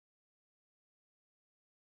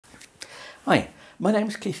Hi, my name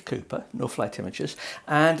is Keith Cooper, Northlight Images,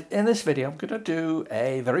 and in this video I'm going to do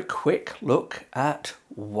a very quick look at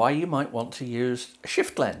why you might want to use a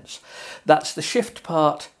shift lens. That's the shift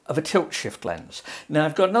part of a tilt shift lens. Now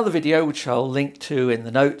I've got another video which I'll link to in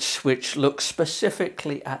the notes which looks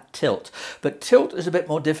specifically at tilt, but tilt is a bit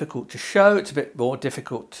more difficult to show, it's a bit more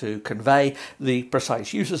difficult to convey the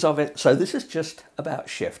precise uses of it, so this is just about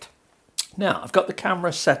shift. Now, I've got the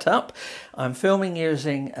camera set up. I'm filming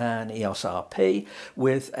using an EOS RP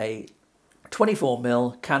with a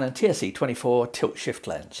 24mm Canon TSE-24 tilt shift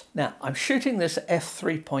lens. Now, I'm shooting this at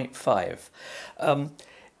f3.5.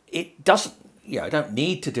 It doesn't, I don't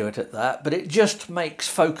need to do it at that, but it just makes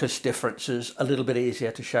focus differences a little bit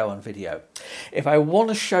easier to show on video. If I want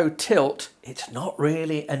to show tilt, it's not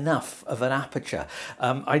really enough of an aperture.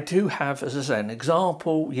 I do have, as I say, an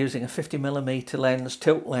example using a 50mm lens,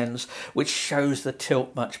 tilt lens, which shows the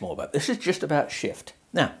tilt much more, but this is just about shift.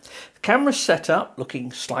 Now, the camera's set up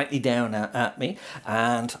looking slightly down at me,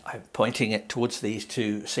 and I'm pointing it towards these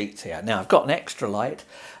two seats here. Now, I've got an extra light.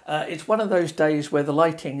 It's one of those days where the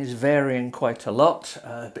lighting is varying quite a lot,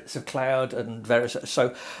 bits of cloud and various,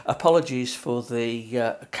 so apologies for the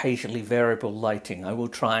occasionally variable lighting. I will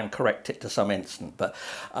try and correct it to some extent, but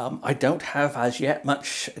I don't have as yet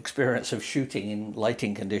much experience of shooting in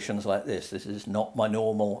lighting conditions like this. This is not my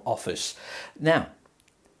normal office. Now,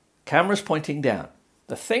 camera's pointing down.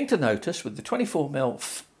 The thing to notice with the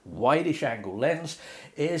 24mm wideish angle lens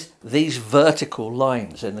is these vertical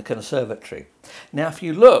lines in the conservatory. Now if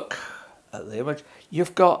you look at the image,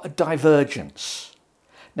 you've got a divergence.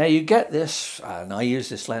 Now you get this, and I use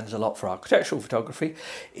this lens a lot for architectural photography,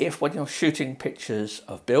 when you're shooting pictures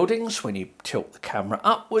of buildings, when you tilt the camera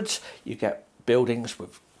upwards, you get buildings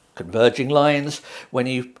with converging lines. When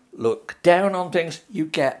you look down on things, you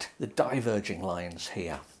get the diverging lines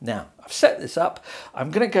here. Now, I've set this up.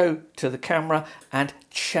 I'm going to go to the camera and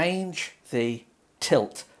change the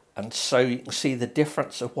tilt, and so you can see the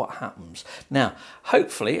difference of what happens. Now,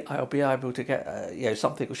 hopefully, I'll be able to get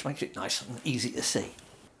something which makes it nice and easy to see.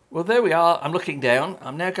 Well, there we are. I'm looking down.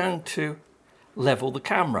 I'm now going to level the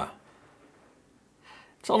camera.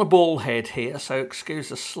 It's on a ball head here, so excuse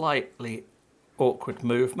the slightly awkward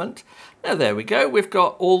movement. Now there we go, we've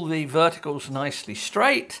got all the verticals nicely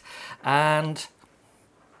straight, and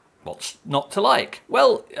what's not to like?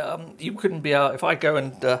 Well, you couldn't be out. If I go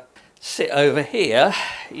and sit over here,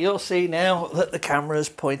 you'll see now that the camera is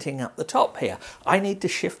pointing up the top here. I need to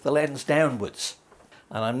shift the lens downwards,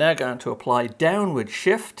 and I'm now going to apply downward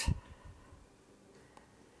shift.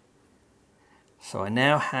 So I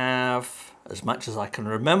now have, as much as I can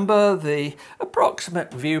remember, the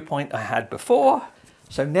approximate viewpoint I had before.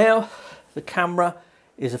 So now the camera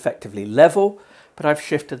is effectively level, but I've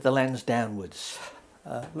shifted the lens downwards.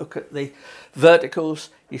 Look at the verticals,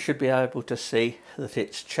 you should be able to see that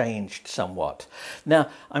it's changed somewhat. Now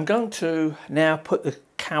I'm going to now put the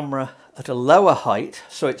camera at a lower height,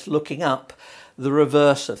 so it's looking up, the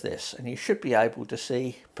reverse of this, and you should be able to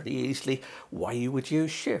see pretty easily why you would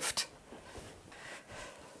use shift.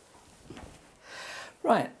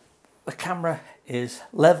 Right, the camera is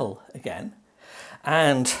level again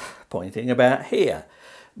and pointing about here,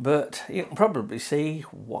 but you can probably see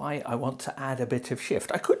why I want to add a bit of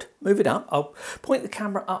shift. I could move it up. I'll point the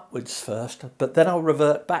camera upwards first, but then I'll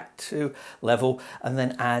revert back to level and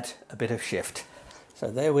then add a bit of shift. So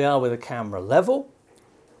there we are with the camera level.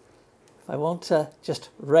 If I want to just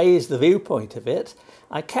raise the viewpoint a bit,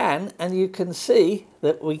 I can, and you can see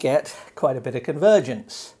that we get quite a bit of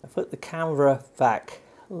convergence. I put the camera back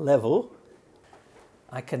level.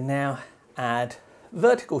 I can now add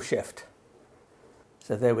vertical shift.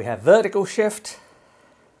 So there we have vertical shift.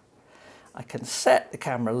 I can set the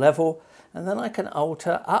camera level, and then I can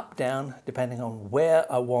alter up, down, depending on where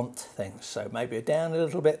I want things. So maybe down a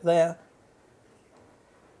little bit there,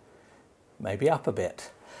 maybe up a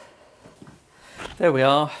bit. There we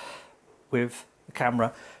are with the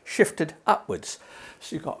camera shifted upwards,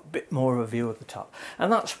 so you've got a bit more of a view of the top,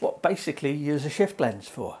 and that's what basically you use a shift lens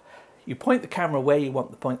for. You point the camera where you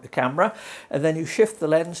want to point the camera, and then you shift the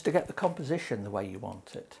lens to get the composition the way you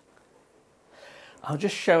want it. I'll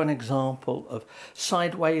just show an example of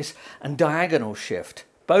sideways and diagonal shift,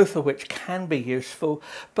 both of which can be useful,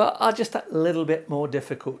 but are just a little bit more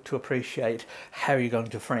difficult to appreciate how you're going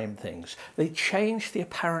to frame things. They change the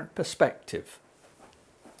apparent perspective.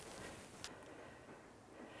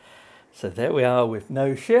 So there we are with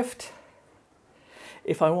no shift.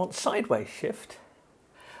 If I want sideways shift,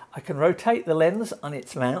 I can rotate the lens on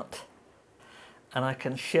its mount, and I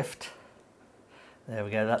can shift. There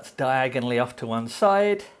we go, that's diagonally off to one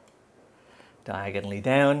side, diagonally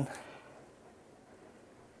down,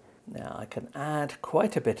 Now I can add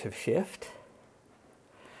quite a bit of shift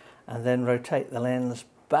and then rotate the lens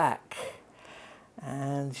back,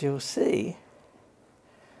 and you'll see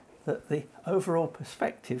that the overall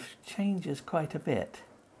perspective changes quite a bit.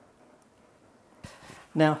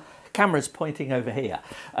 Now, camera's pointing over here.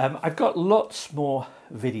 I've got lots more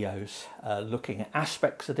videos looking at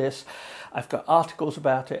aspects of this. I've got articles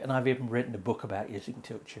about it, and I've even written a book about using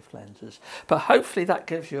tilt-shift lenses. But hopefully that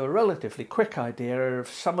gives you a relatively quick idea of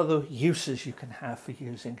some of the uses you can have for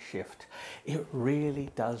using shift. It really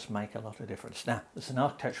does make a lot of difference. Now, as an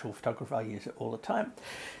architectural photographer, I use it all the time.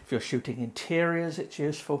 If you're shooting interiors, it's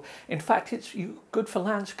useful. In fact, it's good for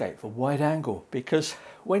landscape, for wide angle, because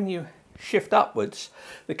when you shift upwards,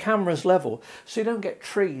 the camera's level, so you don't get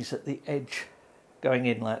trees at the edge going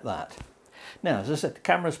in like that. Now, as I said, the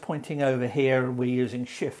camera's pointing over here and we're using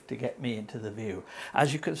shift to get me into the view.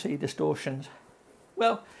 As you can see, distortions,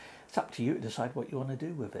 well, it's up to you to decide what you want to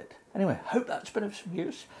do with it. Anyway, hope that's been of some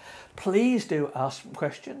use. Please do ask some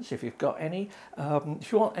questions if you've got any.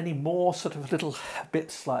 If you want any more sort of little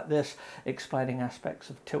bits like this explaining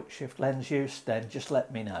aspects of tilt-shift lens use, then just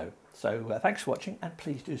let me know. So thanks for watching, and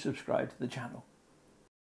please do subscribe to the channel.